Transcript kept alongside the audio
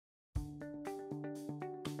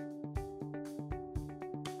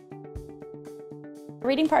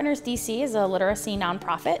Reading Partners DC is a literacy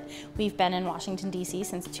nonprofit. We've been in Washington, D.C.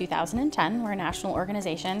 since 2010. We're a national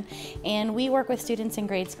organization, and we work with students in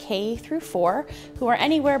grades K through 4 who are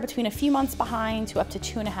anywhere between a few months behind to up to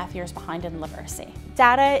 2.5 years behind in literacy.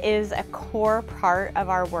 Data is a core part of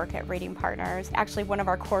our work at Reading Partners. Actually, one of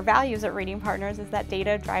our core values at Reading Partners is that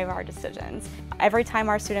data drive our decisions. Every time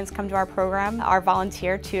our students come to our program, our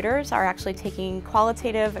volunteer tutors are actually taking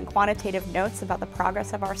qualitative and quantitative notes about the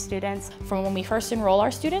progress of our students. From when we first enroll our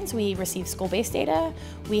students, we receive school-based data.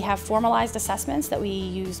 We have formalized assessments that we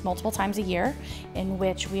use multiple times a year in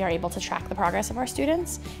which we are able to track the progress of our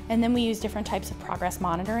students. And then we use different types of progress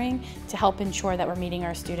monitoring to help ensure that we're meeting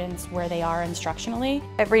our students where they are instructionally.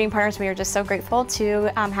 At Reading Partners, we are just so grateful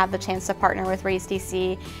to have the chance to partner with RAISE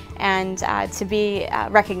DC and to be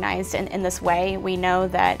recognized in this way. We know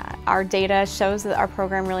that our data shows that our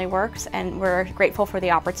program really works, and we're grateful for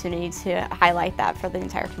the opportunity to highlight that for the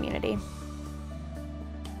entire community.